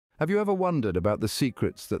Have you ever wondered about the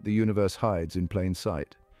secrets that the universe hides in plain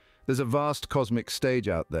sight? There's a vast cosmic stage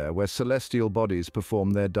out there where celestial bodies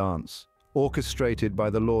perform their dance, orchestrated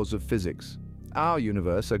by the laws of physics. Our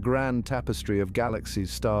universe, a grand tapestry of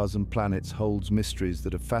galaxies, stars and planets, holds mysteries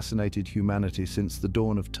that have fascinated humanity since the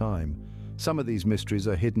dawn of time. Some of these mysteries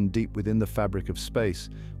are hidden deep within the fabric of space,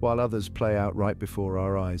 while others play out right before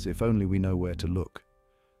our eyes, if only we know where to look.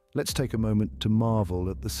 Let's take a moment to marvel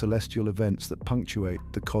at the celestial events that punctuate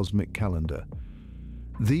the cosmic calendar.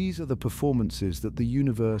 These are the performances that the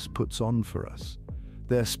universe puts on for us.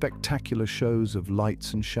 They're spectacular shows of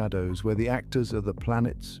lights and shadows where the actors are the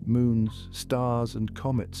planets, moons, stars and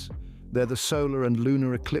comets. They're the solar and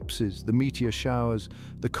lunar eclipses, the meteor showers,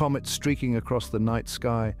 the comets streaking across the night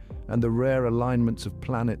sky, and the rare alignments of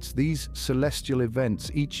planets. These celestial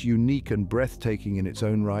events, each unique and breathtaking in its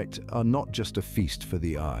own right, are not just a feast for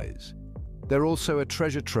the eyes. They're also a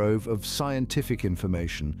treasure trove of scientific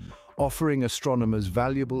information, offering astronomers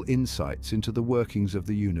valuable insights into the workings of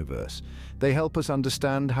the universe. They help us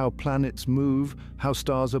understand how planets move, how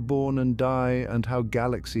stars are born and die, and how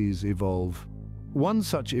galaxies evolve. One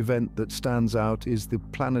such event that stands out is the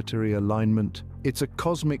planetary alignment. It's a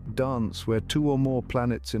cosmic dance where two or more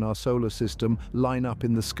planets in our solar system line up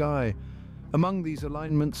in the sky. Among these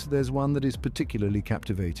alignments, there's one that is particularly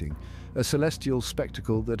captivating, a celestial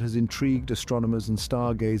spectacle that has intrigued astronomers and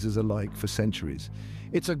stargazers alike for centuries.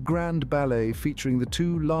 It's a grand ballet featuring the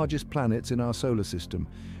two largest planets in our solar system,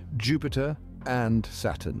 Jupiter and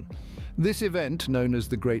Saturn. This event, known as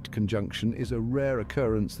the Great Conjunction, is a rare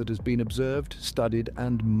occurrence that has been observed, studied,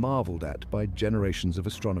 and marveled at by generations of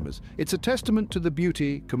astronomers. It's a testament to the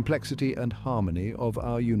beauty, complexity, and harmony of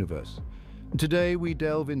our universe. Today, we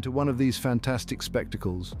delve into one of these fantastic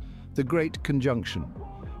spectacles, the Great Conjunction.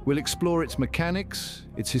 We'll explore its mechanics,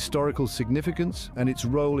 its historical significance, and its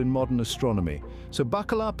role in modern astronomy. So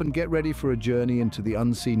buckle up and get ready for a journey into the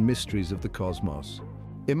unseen mysteries of the cosmos.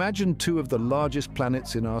 Imagine two of the largest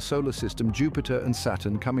planets in our solar system, Jupiter and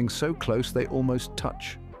Saturn, coming so close they almost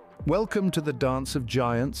touch. Welcome to the Dance of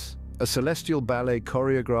Giants, a celestial ballet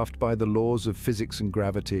choreographed by the laws of physics and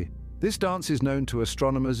gravity. This dance is known to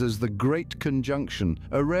astronomers as the Great Conjunction,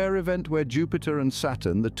 a rare event where Jupiter and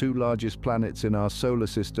Saturn, the two largest planets in our solar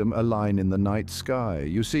system, align in the night sky.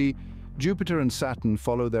 You see, Jupiter and Saturn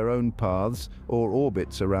follow their own paths or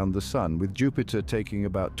orbits around the Sun, with Jupiter taking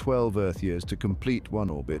about 12 Earth years to complete one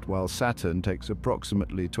orbit, while Saturn takes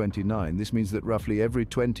approximately 29. This means that roughly every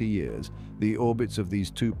 20 years, the orbits of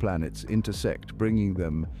these two planets intersect, bringing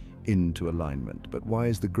them into alignment. But why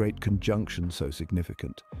is the Great Conjunction so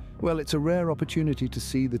significant? Well, it's a rare opportunity to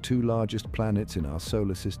see the two largest planets in our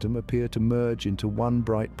solar system appear to merge into one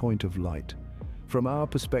bright point of light. From our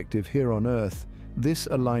perspective here on Earth, this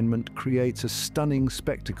alignment creates a stunning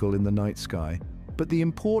spectacle in the night sky. But the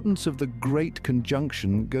importance of the Great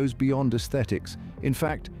Conjunction goes beyond aesthetics. In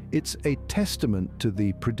fact, it's a testament to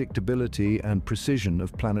the predictability and precision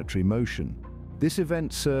of planetary motion. This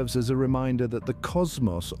event serves as a reminder that the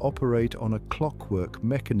cosmos operate on a clockwork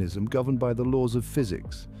mechanism governed by the laws of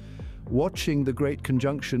physics. Watching the Great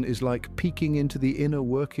Conjunction is like peeking into the inner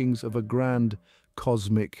workings of a grand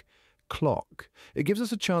cosmic clock. It gives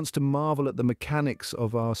us a chance to marvel at the mechanics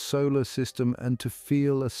of our solar system and to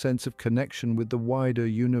feel a sense of connection with the wider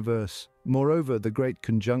universe. Moreover, the Great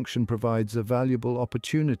Conjunction provides a valuable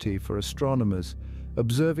opportunity for astronomers.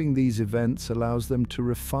 Observing these events allows them to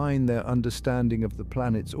refine their understanding of the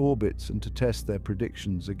planet's orbits and to test their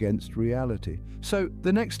predictions against reality. So,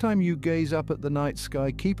 the next time you gaze up at the night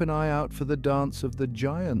sky, keep an eye out for the Dance of the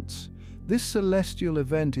Giants. This celestial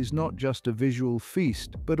event is not just a visual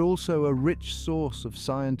feast, but also a rich source of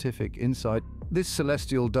scientific insight. This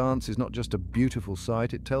celestial dance is not just a beautiful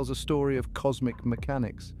sight, it tells a story of cosmic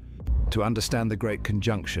mechanics. To understand the Great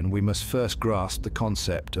Conjunction, we must first grasp the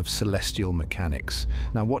concept of celestial mechanics.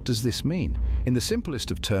 Now, what does this mean? In the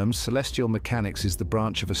simplest of terms, celestial mechanics is the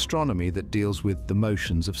branch of astronomy that deals with the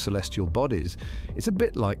motions of celestial bodies. It's a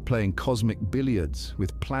bit like playing cosmic billiards,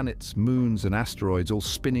 with planets, moons, and asteroids all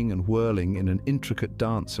spinning and whirling in an intricate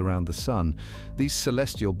dance around the Sun. These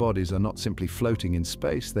celestial bodies are not simply floating in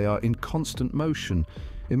space, they are in constant motion.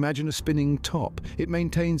 Imagine a spinning top. It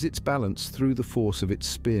maintains its balance through the force of its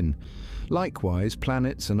spin. Likewise,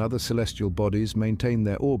 planets and other celestial bodies maintain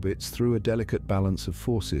their orbits through a delicate balance of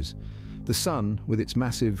forces. The Sun, with its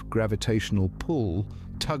massive gravitational pull,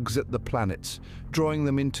 tugs at the planets, drawing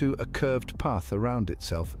them into a curved path around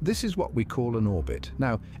itself. This is what we call an orbit.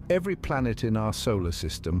 Now, every planet in our solar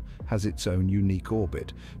system has its own unique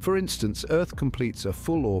orbit. For instance, Earth completes a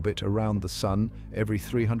full orbit around the Sun every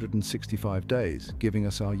 365 days, giving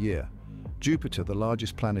us our year. Jupiter, the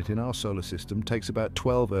largest planet in our solar system, takes about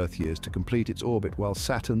 12 Earth years to complete its orbit, while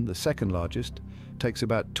Saturn, the second largest, takes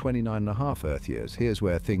about 29.5 Earth years. Here's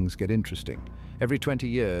where things get interesting. Every 20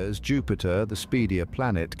 years, Jupiter, the speedier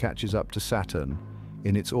planet, catches up to Saturn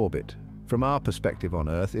in its orbit. From our perspective on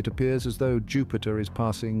Earth, it appears as though Jupiter is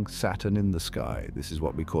passing Saturn in the sky. This is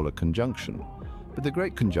what we call a conjunction. But the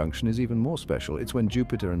Great Conjunction is even more special. It's when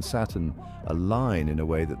Jupiter and Saturn align in a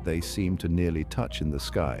way that they seem to nearly touch in the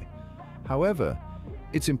sky. However,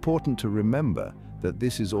 it's important to remember that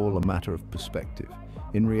this is all a matter of perspective.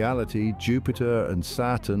 In reality, Jupiter and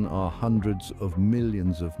Saturn are hundreds of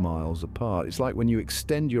millions of miles apart. It's like when you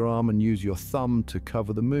extend your arm and use your thumb to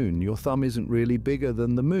cover the moon. Your thumb isn't really bigger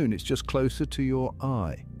than the moon, it's just closer to your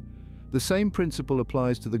eye. The same principle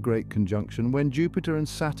applies to the Great Conjunction. When Jupiter and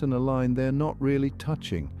Saturn align, they're not really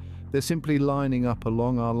touching. They're simply lining up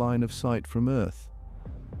along our line of sight from Earth.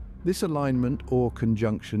 This alignment or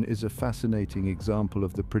conjunction is a fascinating example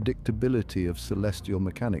of the predictability of celestial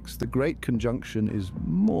mechanics. The Great Conjunction is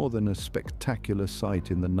more than a spectacular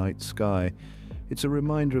sight in the night sky. It's a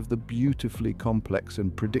reminder of the beautifully complex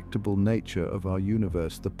and predictable nature of our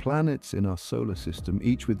universe. The planets in our solar system,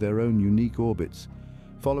 each with their own unique orbits,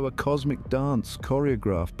 follow a cosmic dance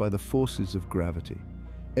choreographed by the forces of gravity.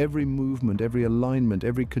 Every movement, every alignment,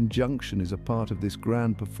 every conjunction is a part of this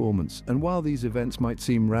grand performance. And while these events might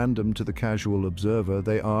seem random to the casual observer,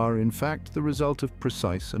 they are, in fact, the result of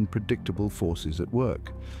precise and predictable forces at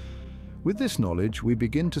work. With this knowledge, we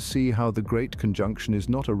begin to see how the Great Conjunction is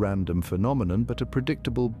not a random phenomenon, but a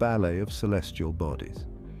predictable ballet of celestial bodies.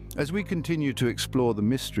 As we continue to explore the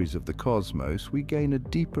mysteries of the cosmos, we gain a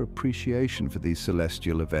deeper appreciation for these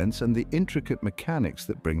celestial events and the intricate mechanics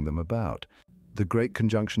that bring them about. The Great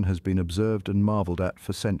Conjunction has been observed and marveled at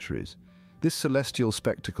for centuries. This celestial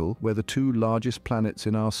spectacle, where the two largest planets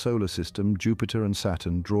in our solar system, Jupiter and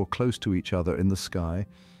Saturn, draw close to each other in the sky,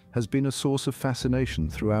 has been a source of fascination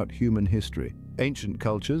throughout human history. Ancient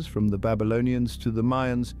cultures, from the Babylonians to the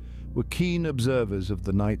Mayans, were keen observers of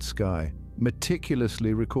the night sky,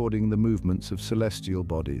 meticulously recording the movements of celestial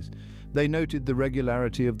bodies. They noted the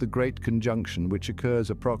regularity of the Great Conjunction, which occurs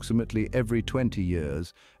approximately every 20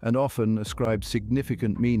 years, and often ascribed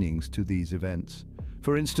significant meanings to these events.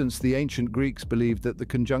 For instance, the ancient Greeks believed that the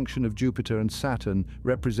conjunction of Jupiter and Saturn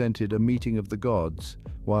represented a meeting of the gods,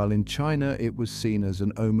 while in China it was seen as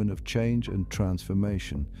an omen of change and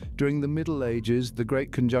transformation. During the Middle Ages, the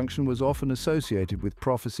Great Conjunction was often associated with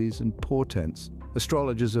prophecies and portents.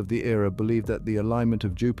 Astrologers of the era believed that the alignment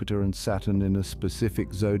of Jupiter and Saturn in a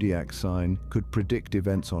specific zodiac sign could predict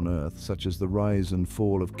events on Earth, such as the rise and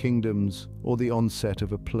fall of kingdoms or the onset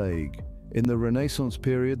of a plague. In the Renaissance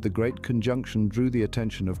period, the Great Conjunction drew the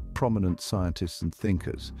attention of prominent scientists and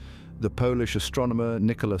thinkers. The Polish astronomer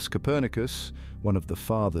Nicolaus Copernicus, one of the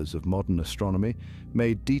fathers of modern astronomy,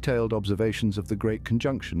 made detailed observations of the Great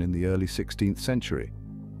Conjunction in the early 16th century.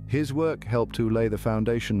 His work helped to lay the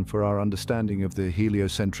foundation for our understanding of the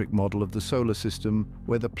heliocentric model of the solar system,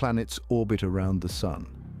 where the planets orbit around the Sun.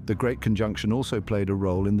 The Great Conjunction also played a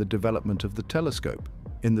role in the development of the telescope.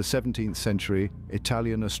 In the 17th century,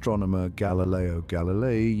 Italian astronomer Galileo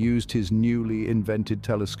Galilei used his newly invented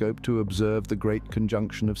telescope to observe the Great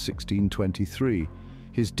Conjunction of 1623.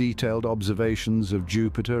 His detailed observations of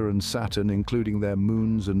Jupiter and Saturn, including their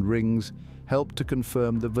moons and rings, helped to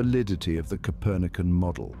confirm the validity of the Copernican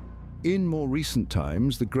model. In more recent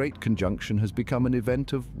times, the Great Conjunction has become an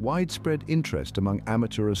event of widespread interest among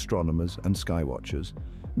amateur astronomers and skywatchers.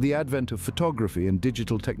 The advent of photography and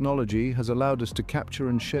digital technology has allowed us to capture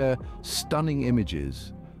and share stunning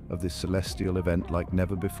images of this celestial event like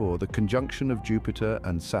never before. The conjunction of Jupiter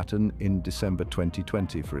and Saturn in December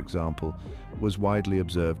 2020, for example, was widely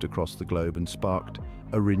observed across the globe and sparked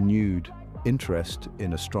a renewed interest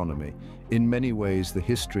in astronomy. In many ways, the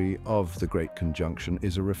history of the Great Conjunction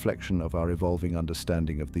is a reflection of our evolving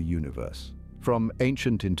understanding of the universe. From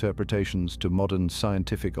ancient interpretations to modern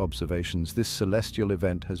scientific observations, this celestial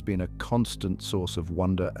event has been a constant source of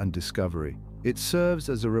wonder and discovery. It serves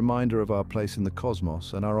as a reminder of our place in the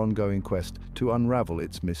cosmos and our ongoing quest to unravel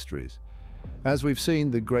its mysteries. As we've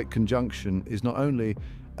seen, the Great Conjunction is not only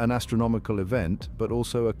an astronomical event, but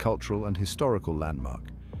also a cultural and historical landmark.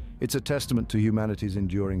 It's a testament to humanity's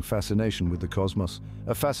enduring fascination with the cosmos,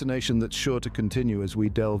 a fascination that's sure to continue as we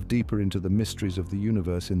delve deeper into the mysteries of the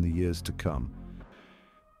universe in the years to come.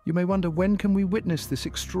 You may wonder, when can we witness this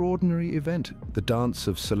extraordinary event? The dance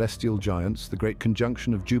of celestial giants, the Great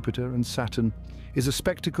Conjunction of Jupiter and Saturn, is a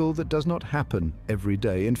spectacle that does not happen every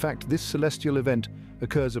day. In fact, this celestial event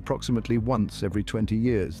occurs approximately once every 20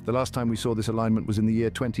 years. The last time we saw this alignment was in the year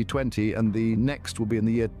 2020, and the next will be in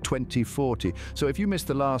the year 2040. So if you missed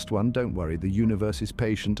the last one, don't worry, the universe is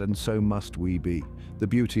patient, and so must we be. The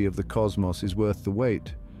beauty of the cosmos is worth the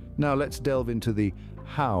wait. Now let's delve into the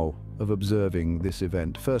how of observing this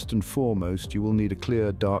event. First and foremost, you will need a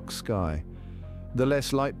clear, dark sky. The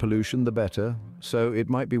less light pollution, the better, so it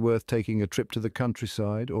might be worth taking a trip to the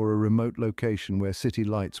countryside or a remote location where city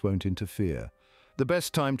lights won't interfere. The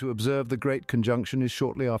best time to observe the Great Conjunction is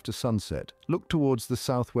shortly after sunset. Look towards the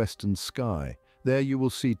southwestern sky. There you will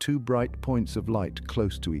see two bright points of light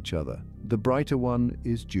close to each other. The brighter one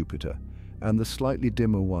is Jupiter, and the slightly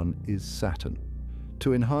dimmer one is Saturn.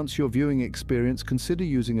 To enhance your viewing experience, consider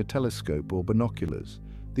using a telescope or binoculars.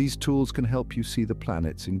 These tools can help you see the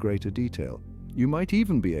planets in greater detail. You might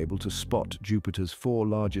even be able to spot Jupiter's 4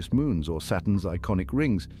 largest moons or Saturn's iconic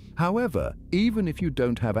rings. However, even if you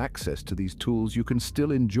don't have access to these tools, you can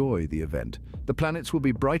still enjoy the event. The planets will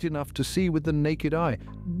be bright enough to see with the naked eye.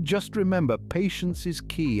 Just remember, patience is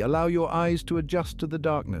key. Allow your eyes to adjust to the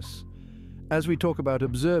darkness. As we talk about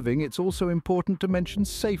observing, it's also important to mention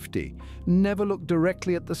safety. Never look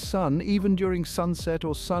directly at the sun. Even during sunset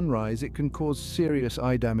or sunrise, it can cause serious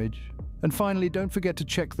eye damage. And finally, don't forget to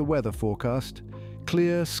check the weather forecast.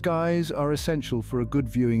 Clear skies are essential for a good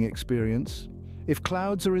viewing experience. If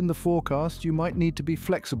clouds are in the forecast, you might need to be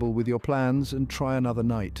flexible with your plans and try another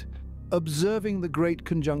night. Observing the Great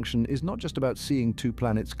Conjunction is not just about seeing two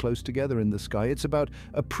planets close together in the sky, it's about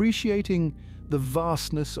appreciating the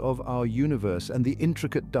vastness of our universe and the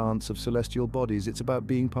intricate dance of celestial bodies. It's about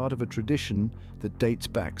being part of a tradition that dates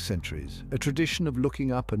back centuries, a tradition of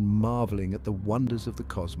looking up and marveling at the wonders of the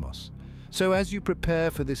cosmos. So as you prepare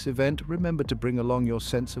for this event, remember to bring along your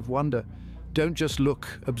sense of wonder. Don't just look,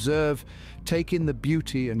 observe, take in the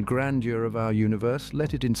beauty and grandeur of our universe.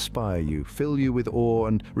 Let it inspire you, fill you with awe,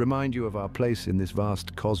 and remind you of our place in this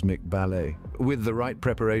vast cosmic ballet. With the right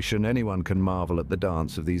preparation, anyone can marvel at the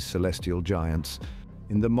dance of these celestial giants.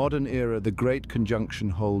 In the modern era, the Great Conjunction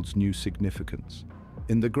holds new significance.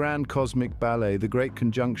 In the grand cosmic ballet, the Great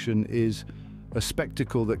Conjunction is a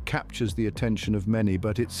spectacle that captures the attention of many,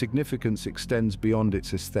 but its significance extends beyond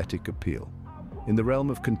its aesthetic appeal. In the realm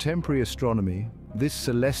of contemporary astronomy, this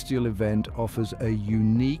celestial event offers a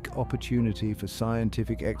unique opportunity for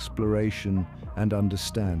scientific exploration and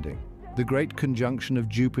understanding. The Great Conjunction of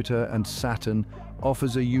Jupiter and Saturn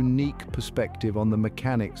offers a unique perspective on the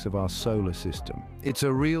mechanics of our solar system. It's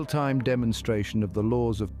a real-time demonstration of the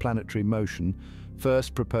laws of planetary motion,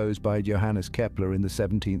 first proposed by Johannes Kepler in the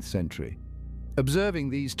 17th century. Observing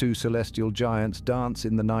these two celestial giants dance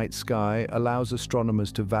in the night sky allows astronomers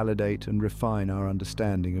to validate and refine our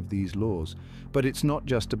understanding of these laws. But it's not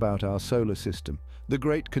just about our solar system. The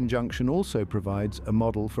Great Conjunction also provides a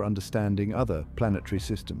model for understanding other planetary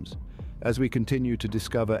systems. As we continue to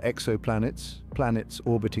discover exoplanets, planets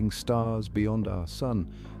orbiting stars beyond our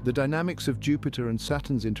Sun, the dynamics of Jupiter and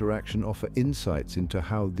Saturn's interaction offer insights into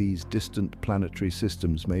how these distant planetary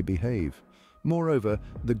systems may behave. Moreover,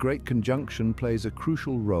 the Great Conjunction plays a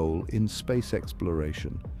crucial role in space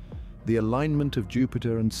exploration. The alignment of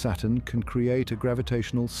Jupiter and Saturn can create a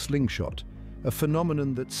gravitational slingshot, a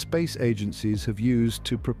phenomenon that space agencies have used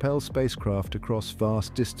to propel spacecraft across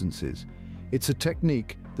vast distances. It's a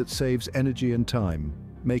technique that saves energy and time,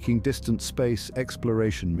 making distant space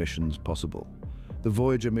exploration missions possible. The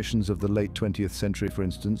Voyager missions of the late 20th century, for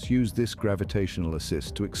instance, used this gravitational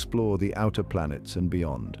assist to explore the outer planets and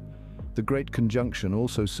beyond. The Great Conjunction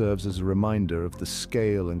also serves as a reminder of the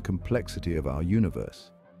scale and complexity of our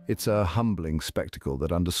universe. It's a humbling spectacle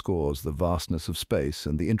that underscores the vastness of space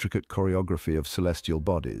and the intricate choreography of celestial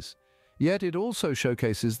bodies. Yet it also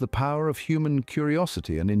showcases the power of human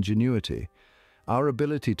curiosity and ingenuity. Our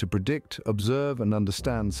ability to predict, observe, and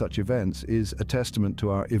understand such events is a testament to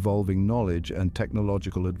our evolving knowledge and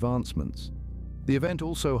technological advancements. The event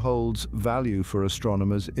also holds value for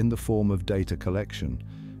astronomers in the form of data collection.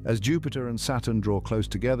 As Jupiter and Saturn draw close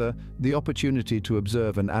together, the opportunity to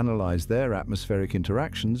observe and analyze their atmospheric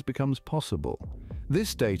interactions becomes possible.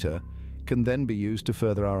 This data can then be used to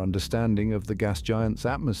further our understanding of the gas giants'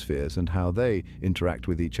 atmospheres and how they interact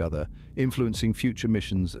with each other, influencing future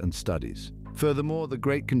missions and studies. Furthermore, the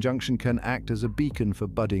Great Conjunction can act as a beacon for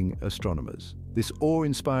budding astronomers. This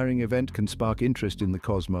awe-inspiring event can spark interest in the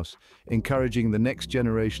cosmos, encouraging the next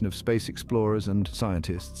generation of space explorers and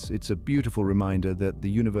scientists. It's a beautiful reminder that the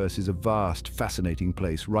universe is a vast, fascinating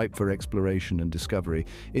place, ripe for exploration and discovery.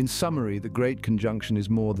 In summary, the Great Conjunction is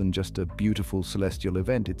more than just a beautiful celestial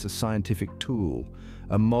event. It's a scientific tool,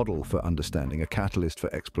 a model for understanding, a catalyst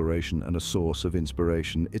for exploration, and a source of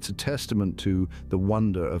inspiration. It's a testament to the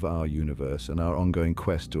wonder of our universe and our ongoing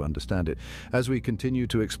quest to understand it. As we continue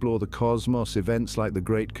to explore the cosmos, events like the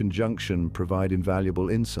Great Conjunction provide invaluable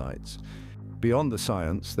insights. Beyond the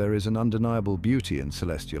science, there is an undeniable beauty in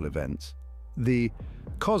celestial events. The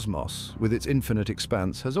cosmos, with its infinite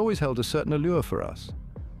expanse, has always held a certain allure for us.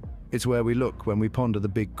 It's where we look when we ponder the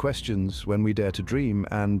big questions, when we dare to dream,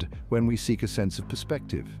 and when we seek a sense of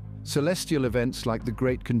perspective. Celestial events like the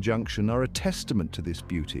Great Conjunction are a testament to this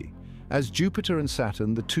beauty. As Jupiter and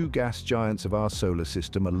Saturn, the two gas giants of our solar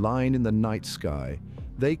system, align in the night sky,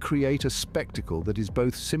 they create a spectacle that is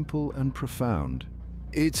both simple and profound.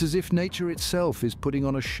 It's as if nature itself is putting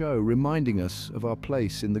on a show, reminding us of our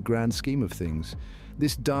place in the grand scheme of things.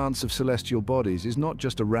 This dance of celestial bodies is not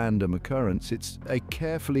just a random occurrence, it's a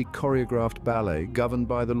carefully choreographed ballet governed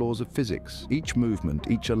by the laws of physics. Each movement,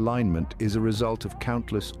 each alignment is a result of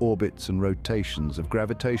countless orbits and rotations of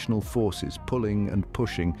gravitational forces pulling and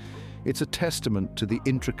pushing. It's a testament to the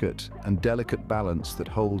intricate and delicate balance that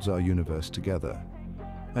holds our universe together.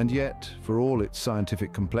 And yet, for all its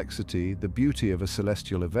scientific complexity, the beauty of a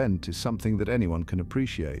celestial event is something that anyone can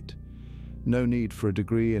appreciate. No need for a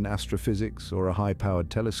degree in astrophysics or a high-powered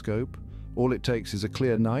telescope. All it takes is a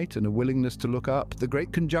clear night and a willingness to look up. The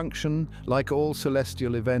Great Conjunction, like all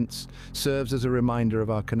celestial events, serves as a reminder of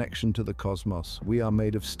our connection to the cosmos. We are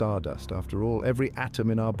made of stardust, after all. Every atom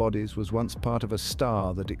in our bodies was once part of a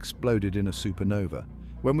star that exploded in a supernova.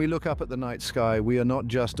 When we look up at the night sky, we are not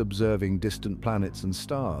just observing distant planets and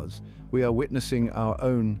stars. We are witnessing our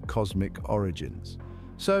own cosmic origins.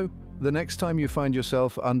 So, the next time you find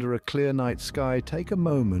yourself under a clear night sky, take a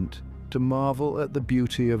moment to marvel at the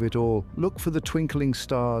beauty of it all. Look for the twinkling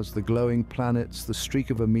stars, the glowing planets, the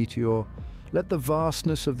streak of a meteor. Let the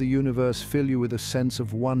vastness of the universe fill you with a sense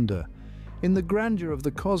of wonder. In the grandeur of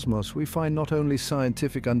the cosmos, we find not only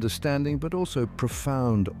scientific understanding, but also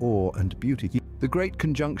profound awe and beauty. The Great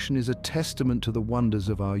Conjunction is a testament to the wonders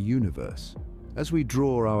of our universe. As we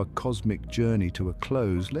draw our cosmic journey to a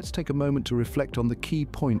close, let's take a moment to reflect on the key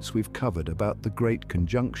points we've covered about the Great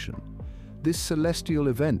Conjunction. This celestial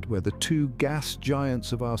event where the two gas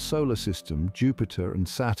giants of our solar system, Jupiter and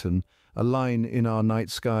Saturn, align in our night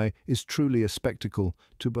sky is truly a spectacle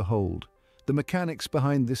to behold. The mechanics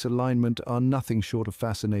behind this alignment are nothing short of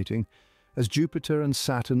fascinating. As Jupiter and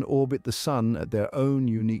Saturn orbit the Sun at their own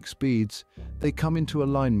unique speeds, they come into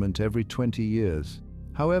alignment every 20 years.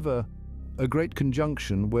 However, a Great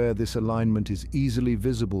Conjunction where this alignment is easily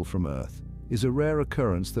visible from Earth is a rare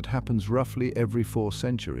occurrence that happens roughly every 4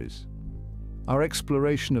 centuries. Our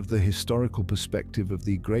exploration of the historical perspective of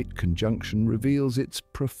the Great Conjunction reveals its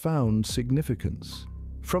profound significance.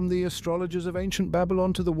 From the astrologers of ancient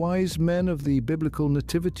Babylon to the wise men of the biblical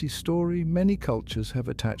nativity story, many cultures have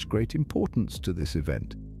attached great importance to this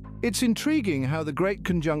event. It's intriguing how the Great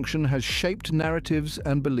Conjunction has shaped narratives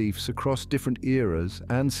and beliefs across different eras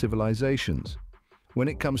and civilizations. When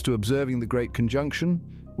it comes to observing the Great Conjunction,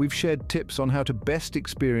 we've shared tips on how to best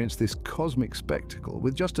experience this cosmic spectacle.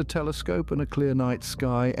 With just a telescope and a clear night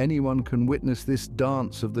sky, anyone can witness this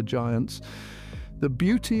dance of the giants. The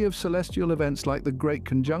beauty of celestial events like the Great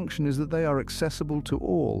Conjunction is that they are accessible to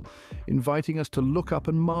all, inviting us to look up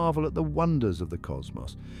and marvel at the wonders of the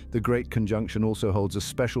cosmos. The Great Conjunction also holds a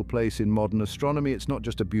special place in modern astronomy. It's not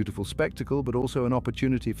just a beautiful spectacle, but also an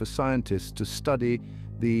opportunity for scientists to study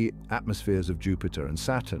the atmospheres of Jupiter and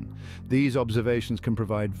Saturn. These observations can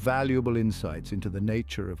provide valuable insights into the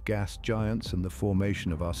nature of gas giants and the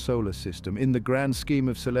formation of our solar system. In the grand scheme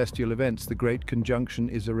of celestial events, the Great Conjunction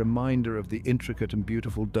is a reminder of the intricate and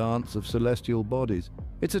beautiful dance of celestial bodies.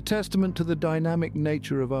 It's a testament to the dynamic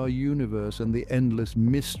nature of our universe and the endless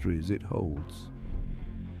mysteries it holds.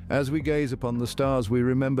 As we gaze upon the stars, we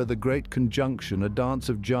remember the Great Conjunction, a dance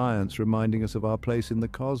of giants reminding us of our place in the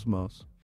cosmos.